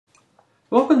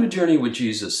Welcome to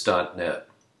JourneyWithJesus.net,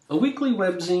 a weekly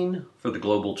webzine for the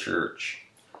global church.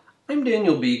 I'm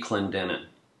Daniel B. Clendenin.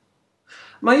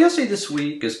 My essay this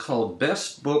week is called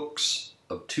Best Books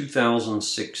of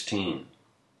 2016.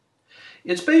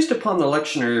 It's based upon the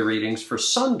lectionary readings for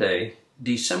Sunday,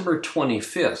 December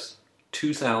 25th,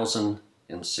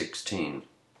 2016.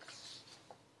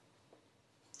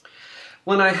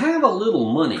 When I have a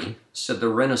little money, said the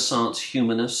Renaissance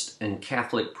humanist and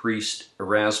Catholic priest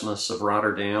Erasmus of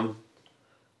Rotterdam,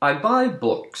 I buy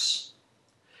books,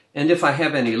 and if I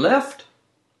have any left,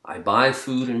 I buy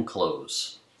food and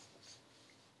clothes.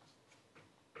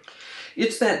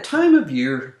 It's that time of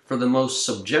year for the most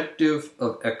subjective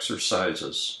of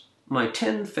exercises, my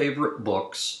 10 favorite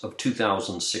books of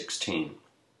 2016.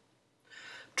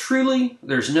 Truly,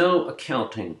 there's no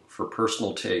accounting for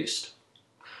personal taste.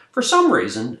 For some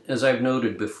reason, as I've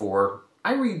noted before,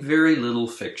 I read very little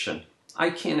fiction. I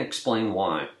can't explain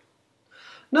why.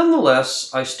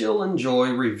 Nonetheless, I still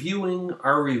enjoy reviewing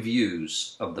our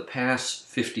reviews of the past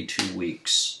 52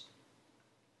 weeks.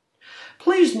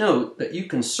 Please note that you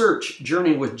can search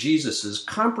Journey with Jesus'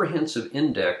 comprehensive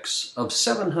index of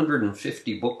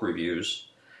 750 book reviews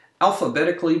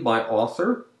alphabetically by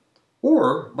author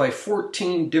or by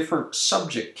 14 different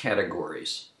subject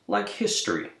categories like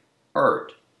history,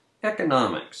 art,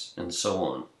 economics, and so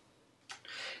on.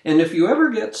 And if you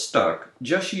ever get stuck,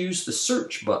 just use the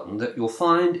search button that you'll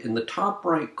find in the top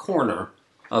right corner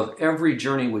of every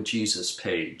Journey with Jesus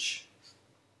page.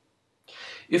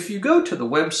 If you go to the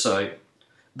website,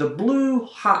 the blue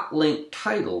hot link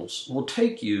titles will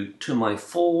take you to my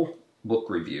full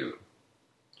book review.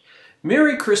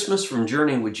 Merry Christmas from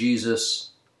Journey with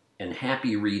Jesus and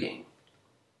happy reading.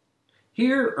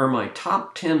 Here are my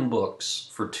top 10 books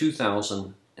for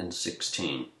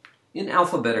 2016 in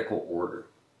alphabetical order.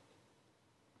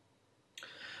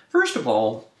 First of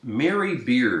all, Mary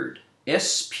Beard,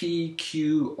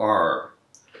 SPQR,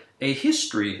 A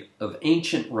History of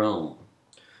Ancient Rome.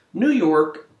 New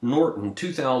York, Norton,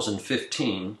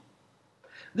 2015.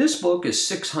 This book is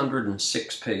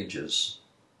 606 pages.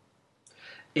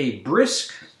 A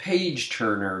brisk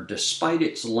page-turner despite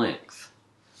its length,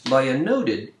 by a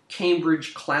noted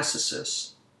Cambridge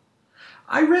classicist.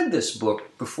 I read this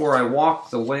book before I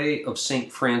walked the way of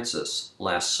St. Francis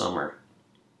last summer.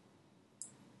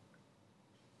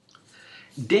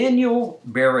 Daniel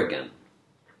Berrigan.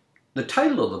 The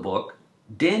title of the book,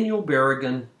 Daniel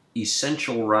Berrigan,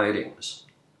 Essential Writings.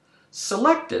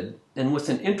 Selected and with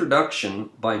an introduction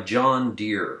by John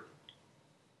Deere.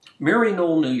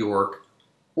 Maryknoll, New York,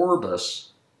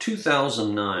 Orbis,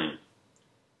 2009.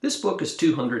 This book is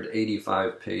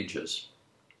 285 pages.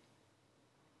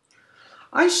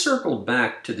 I circled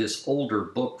back to this older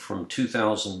book from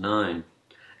 2009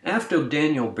 after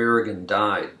Daniel Berrigan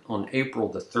died on April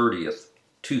the 30th,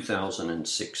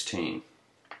 2016.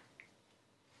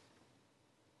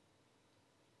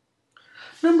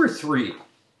 Number 3,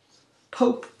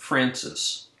 Pope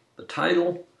Francis. The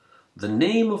title, The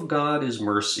Name of God is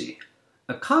Mercy,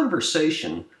 a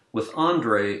conversation with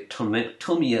Andre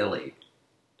Tomielli.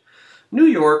 New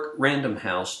York, Random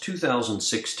House,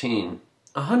 2016,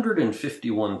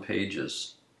 151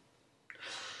 pages.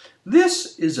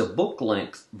 This is a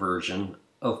book-length version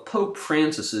of Pope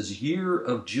Francis's Year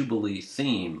of Jubilee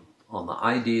theme on the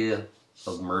idea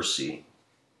of mercy.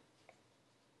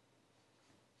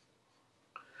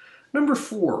 Number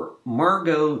 4,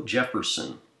 Margot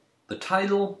Jefferson. The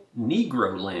title,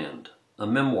 Negroland, a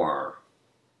memoir.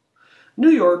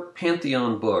 New York,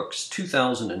 Pantheon Books,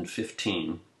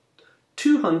 2015,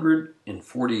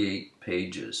 248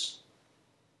 pages.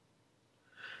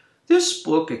 This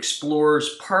book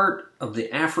explores part of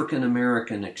the African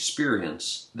American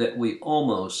experience that we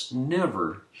almost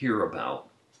never hear about.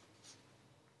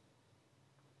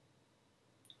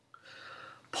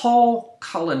 Paul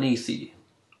Kalanithi,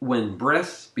 When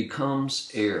Breath Becomes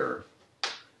Air.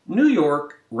 New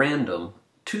York, Random,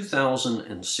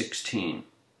 2016.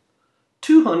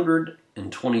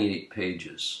 228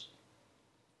 pages.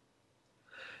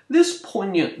 This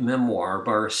poignant memoir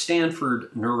by a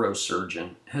Stanford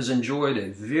neurosurgeon has enjoyed a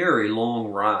very long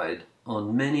ride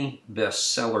on many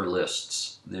bestseller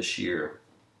lists this year.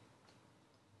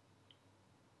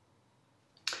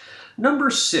 Number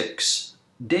 6,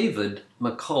 David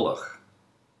McCullough.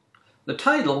 The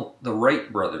title, The Wright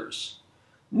Brothers.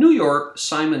 New York,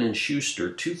 Simon &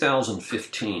 Schuster,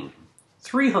 2015,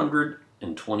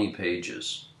 320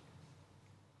 pages.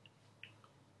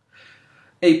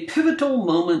 A pivotal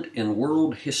moment in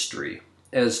world history,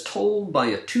 as told by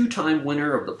a 2-time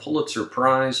winner of the Pulitzer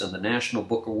Prize and the National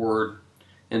Book Award,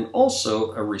 and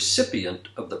also a recipient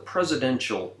of the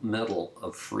Presidential Medal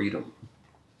of Freedom.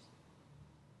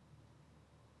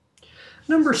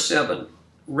 Number 7,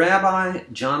 Rabbi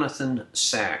Jonathan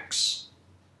Sacks.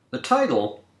 The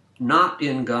title, Not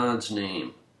in God's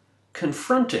Name,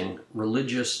 Confronting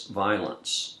Religious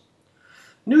Violence.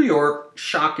 New York,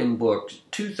 Schocken Books,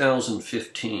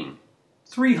 2015,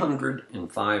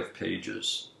 305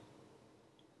 pages.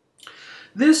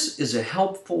 This is a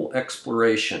helpful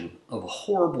exploration of a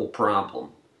horrible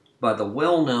problem by the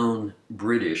well-known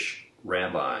British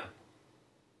rabbi.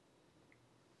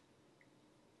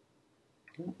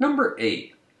 Number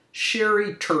 8,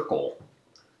 Sherry Turkle,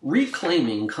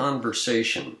 Reclaiming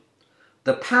Conversation,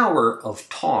 The Power of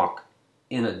Talk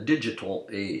in a Digital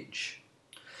Age.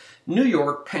 New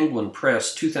York Penguin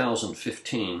Press,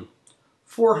 2015,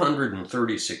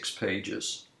 436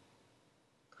 pages.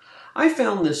 I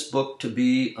found this book to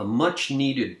be a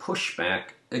much-needed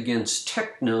pushback against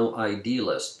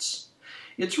techno-idealists.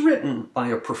 It's written by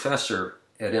a professor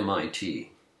at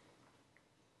MIT.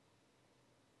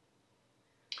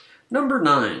 Number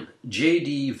 9,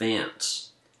 J.D.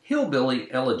 Vance, Hillbilly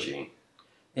Elegy,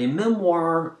 a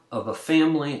memoir of a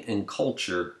family and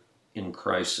culture in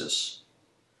crisis.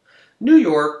 New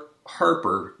York,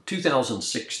 Harper,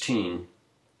 2016,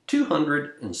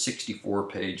 264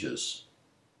 pages.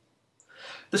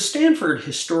 The Stanford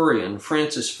historian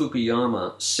Francis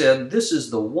Fukuyama said this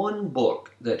is the one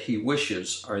book that he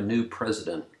wishes our new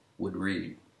president would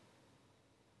read.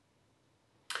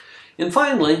 And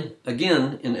finally,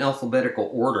 again in alphabetical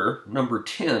order, number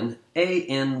 10,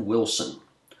 A.N. Wilson,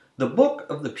 The Book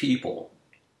of the People,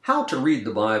 How to Read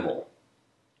the Bible.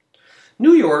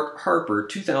 New York, Harper,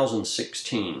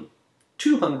 2016,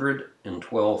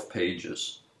 212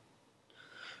 pages.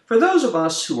 For those of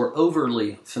us who are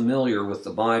overly familiar with the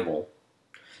Bible,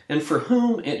 and for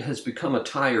whom it has become a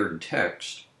tired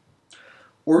text,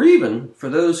 or even for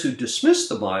those who dismiss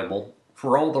the Bible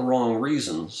for all the wrong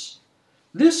reasons,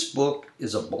 this book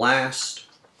is a blast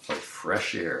of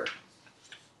fresh air.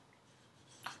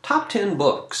 Top 10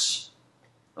 books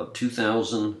of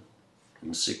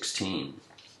 2016.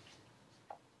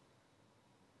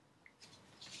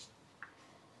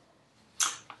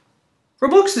 For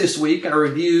books this week, I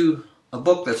review a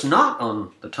book that's not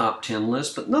on the top 10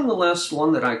 list, but nonetheless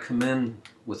one that I commend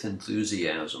with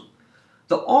enthusiasm.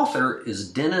 The author is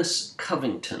Dennis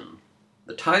Covington.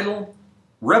 The title,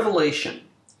 Revelation,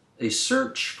 A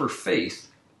Search for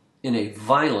Faith in a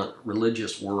Violent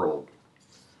Religious World.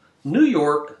 New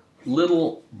York,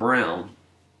 Little Brown,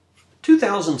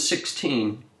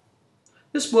 2016.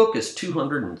 This book is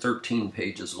 213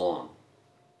 pages long.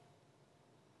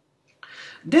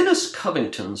 Dennis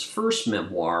Covington's first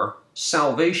memoir,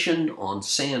 Salvation on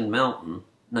Sand Mountain,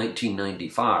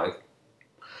 1995,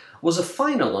 was a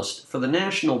finalist for the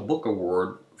National Book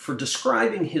Award for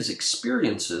describing his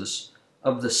experiences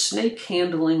of the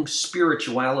snake-handling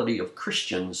spirituality of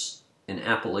Christians in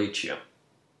Appalachia.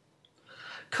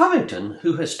 Covington,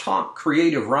 who has taught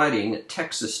creative writing at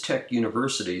Texas Tech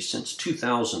University since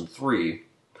 2003,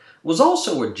 was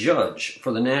also a judge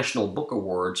for the National Book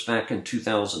Awards back in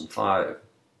 2005.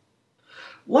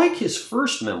 Like his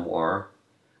first memoir,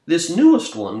 this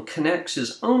newest one connects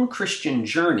his own Christian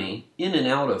journey in and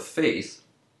out of faith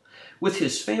with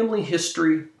his family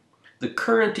history, the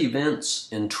current events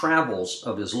and travels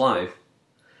of his life,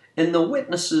 and the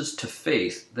witnesses to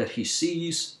faith that he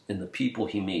sees in the people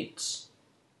he meets.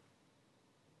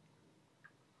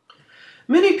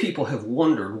 Many people have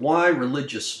wondered why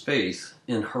religious faith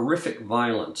and horrific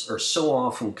violence are so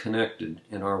often connected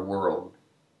in our world.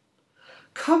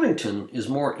 Covington is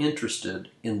more interested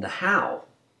in the how.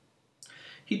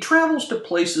 He travels to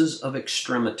places of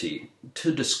extremity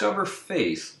to discover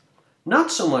faith, not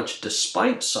so much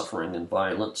despite suffering and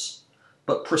violence,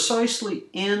 but precisely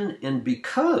in and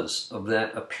because of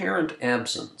that apparent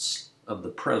absence of the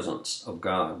presence of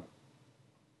God.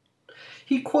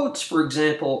 He quotes, for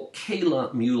example,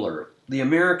 Kayla Mueller, the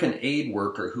American aid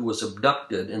worker who was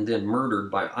abducted and then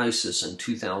murdered by ISIS in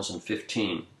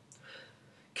 2015.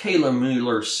 Kayla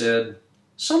Mueller said,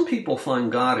 "Some people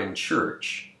find God in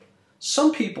church.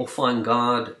 Some people find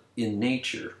God in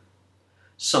nature.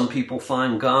 Some people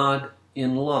find God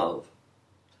in love.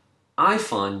 I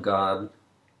find God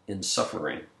in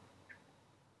suffering."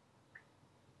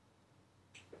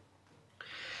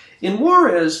 In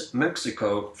Juarez,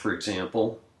 Mexico, for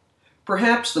example,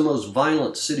 perhaps the most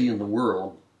violent city in the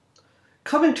world,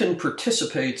 Covington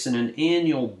participates in an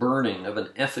annual burning of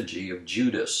an effigy of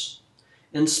Judas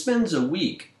and spends a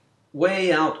week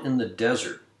way out in the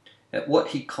desert at what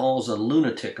he calls a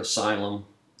lunatic asylum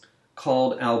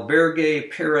called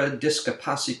Albergue para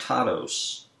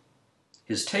Discapacitados.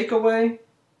 His takeaway?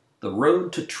 The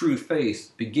road to true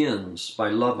faith begins by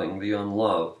loving the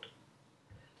unloved.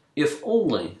 If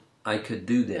only I could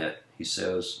do that, he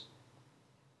says.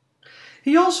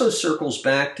 He also circles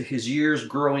back to his years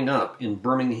growing up in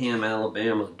Birmingham,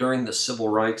 Alabama during the civil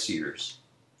rights years,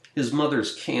 his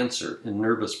mother's cancer and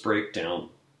nervous breakdown,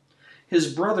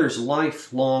 his brother's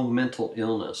lifelong mental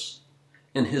illness,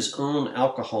 and his own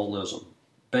alcoholism,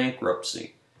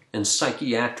 bankruptcy, and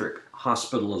psychiatric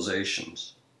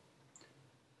hospitalizations.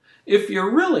 If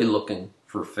you're really looking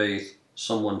for faith,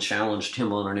 someone challenged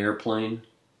him on an airplane,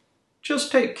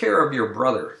 just take care of your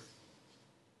brother.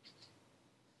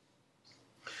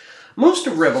 Most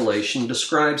of Revelation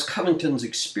describes Covington's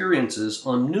experiences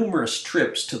on numerous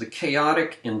trips to the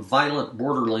chaotic and violent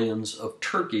borderlands of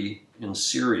Turkey and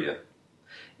Syria,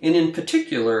 and in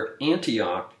particular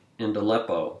Antioch and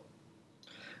Aleppo.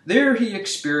 There he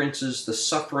experiences the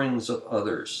sufferings of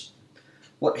others,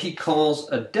 what he calls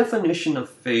a definition of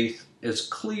faith as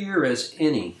clear as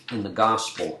any in the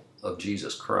gospel of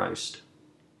Jesus Christ.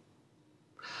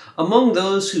 Among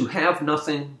those who have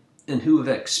nothing and who have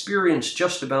experienced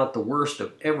just about the worst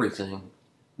of everything,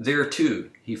 there too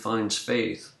he finds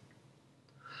faith.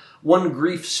 One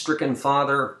grief-stricken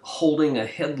father holding a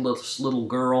headless little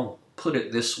girl put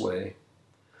it this way: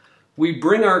 "We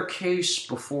bring our case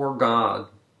before God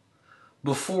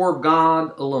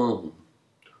alone,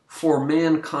 for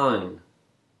mankind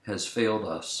has failed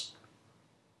us."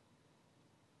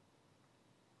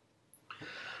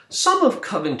 Some of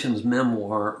Covington's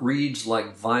memoir reads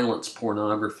like violence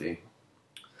pornography.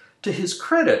 To his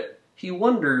credit, he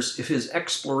wonders if his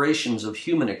explorations of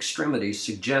human extremity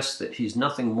suggest that he's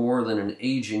nothing more than an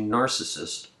aging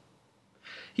narcissist.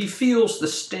 He feels the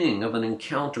sting of an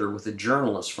encounter with a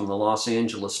journalist from the Los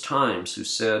Angeles Times who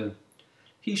said,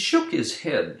 "He shook his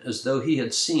head as though he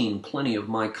had seen plenty of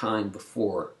my kind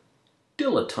before.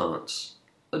 Dilettantes,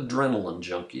 adrenaline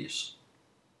junkies."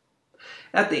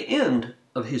 At the end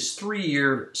of his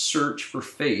 3-year search for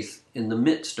faith in the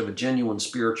midst of a genuine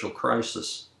spiritual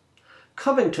crisis,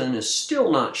 Covington is still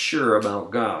not sure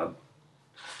about God,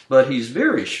 but he's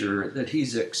very sure that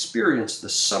he's experienced the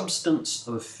substance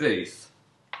of faith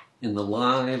in the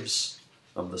lives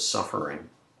of the suffering.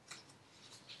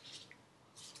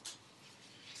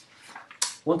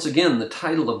 Once again, the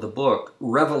title of the book,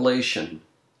 Revelation,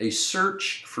 A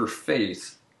Search for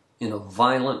Faith in a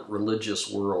Violent Religious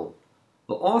World.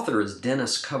 The author is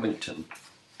Dennis Covington.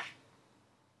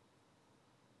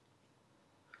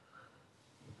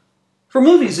 For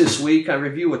movies this week, I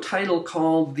review a title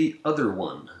called The Other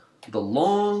One, The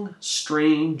Long,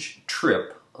 Strange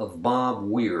Trip of Bob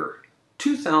Weir,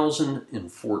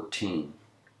 2014.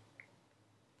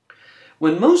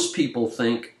 When most people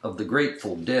think of the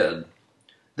Grateful Dead,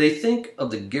 they think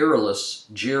of the garrulous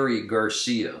Jerry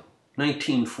Garcia,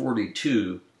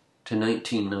 1942 to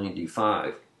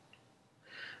 1995.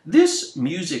 This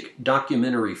music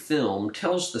documentary film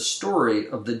tells the story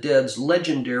of the Dead's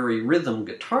legendary rhythm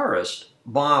guitarist,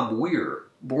 Bob Weir,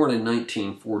 born in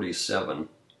 1947.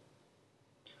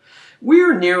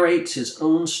 Weir narrates his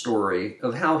own story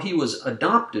of how he was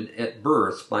adopted at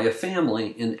birth by a family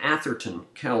in Atherton,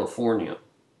 California,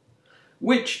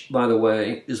 which, by the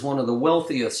way, is one of the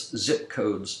wealthiest zip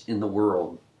codes in the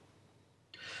world.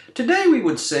 Today we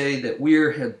would say that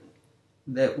Weir had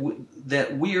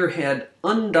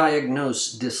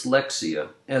undiagnosed dyslexia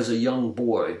as a young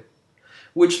boy,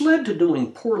 which led to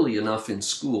doing poorly enough in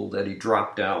school that he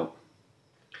dropped out.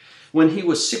 When he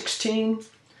was 16,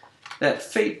 that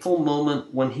fateful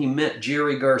moment when he met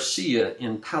Jerry Garcia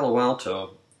in Palo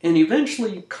Alto and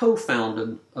eventually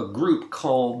co-founded a group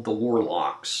called the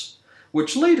Warlocks,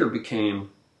 which later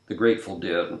became the Grateful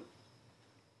Dead.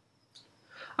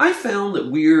 I found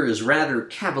that Weir is rather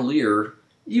cavalier,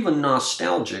 even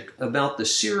nostalgic, about the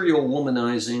serial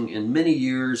womanizing and many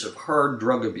years of hard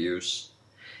drug abuse,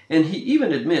 and he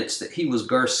even admits that he was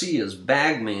Garcia's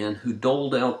bagman who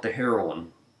doled out the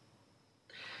heroin.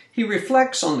 He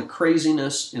reflects on the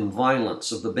craziness and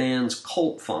violence of the band's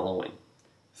cult following,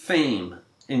 fame,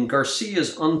 and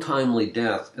Garcia's untimely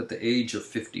death at the age of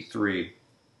 53.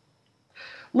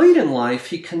 Late in life,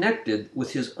 he connected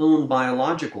with his own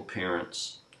biological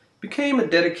parents, became a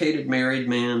dedicated married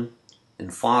man,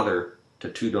 and father to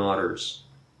 2 daughters.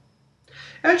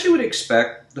 As you would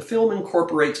expect, the film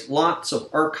incorporates lots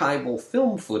of archival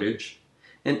film footage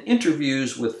and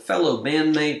interviews with fellow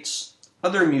bandmates,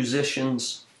 other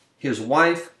musicians, his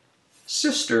wife,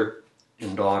 sister,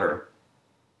 and daughter.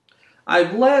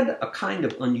 "I've led a kind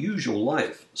of unusual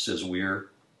life," says Weir.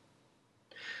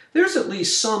 There's at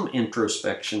least some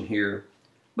introspection here,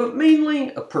 but mainly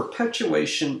a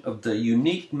perpetuation of the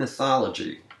unique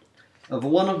mythology of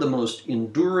one of the most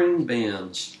enduring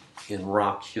bands in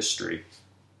rock history.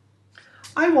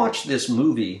 I watched this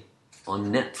movie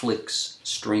on Netflix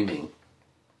streaming.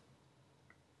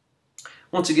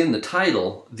 Once again, the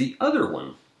title, The Other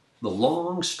One, The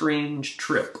Long Strange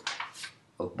Trip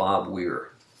of Bob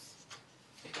Weir.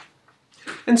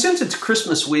 And since it's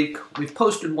Christmas week, we've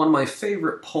posted one of my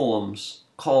favorite poems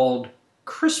called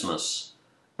Christmas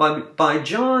by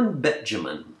John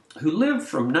Betjeman, who lived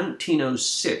from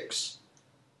 1906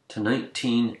 to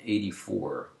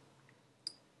 1984.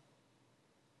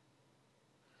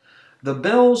 The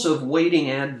bells of waiting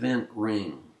Advent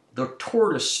ring, the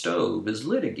tortoise stove is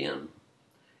lit again,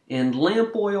 and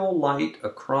lamp oil light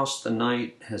across the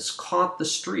night has caught the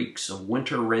streaks of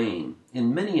winter rain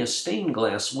in many a stained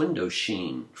glass window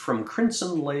sheen from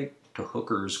Crimson Lake to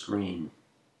Hooker's Green.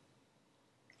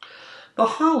 The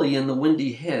holly in the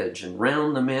windy hedge and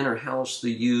round the manor house the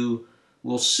yew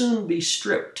will soon be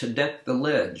stripped to deck the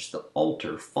ledge, the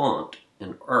altar, font,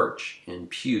 and arch and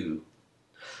pew,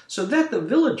 so that the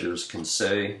villagers can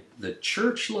say the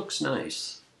church looks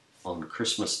nice on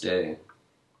Christmas Day.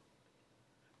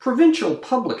 Provincial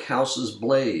public houses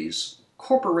blaze,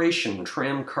 corporation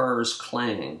tramcars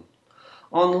clang.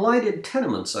 On lighted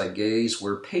tenements I gaze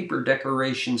where paper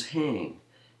decorations hang,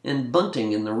 and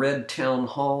bunting in the red town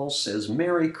hall says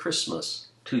Merry Christmas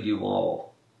to you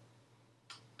all.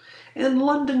 And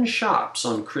London shops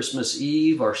on Christmas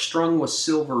Eve are strung with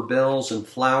silver bells and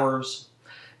flowers,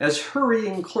 as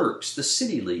hurrying clerks the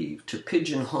city leave to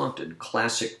pigeon-haunted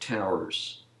classic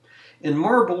towers. And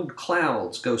marbled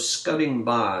clouds go scudding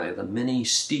by the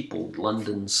many-steepled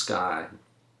London sky.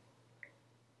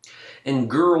 And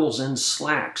girls in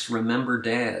slacks remember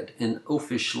Dad, and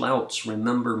oafish louts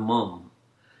remember Mum.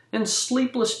 And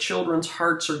sleepless children's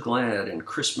hearts are glad, and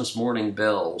Christmas morning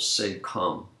bells say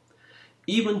come,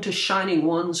 even to shining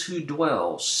ones who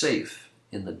dwell safe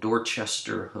in the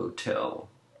Dorchester Hotel.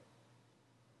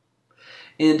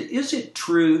 And is it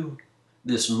true,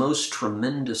 this most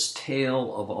tremendous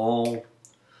tale of all,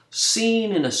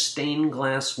 seen in a stained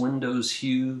glass window's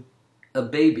hue, a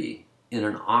baby in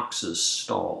an ox's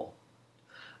stall,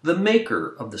 the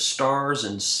maker of the stars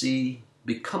and sea,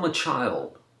 become a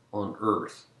child on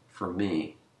earth for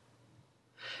me?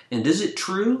 And is it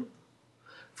true?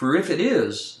 For if it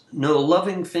is, no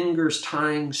loving fingers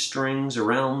tying strings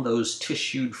around those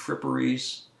tissued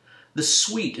fripperies, the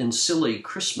sweet and silly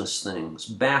Christmas things,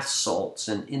 bath salts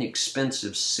and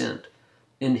inexpensive scent,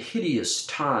 and hideous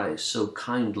ties so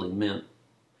kindly meant.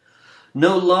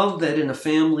 No love that in a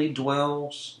family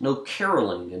dwells, no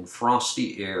caroling in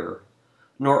frosty air,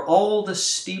 nor all the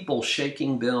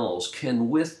steeple-shaking bells can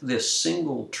with this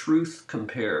single truth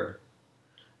compare,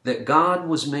 that God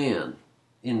was man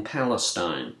in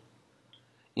Palestine,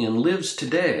 and lives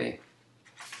today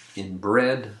in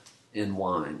bread and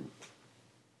wine.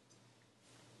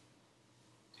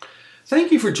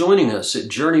 Thank you for joining us at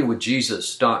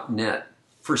JourneyWithJesus.net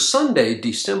for Sunday,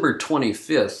 December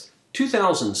 25th,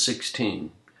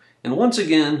 2016. And once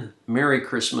again, Merry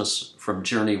Christmas from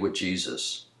Journey with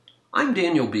Jesus. I'm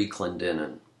Daniel B.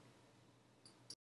 Clendenin.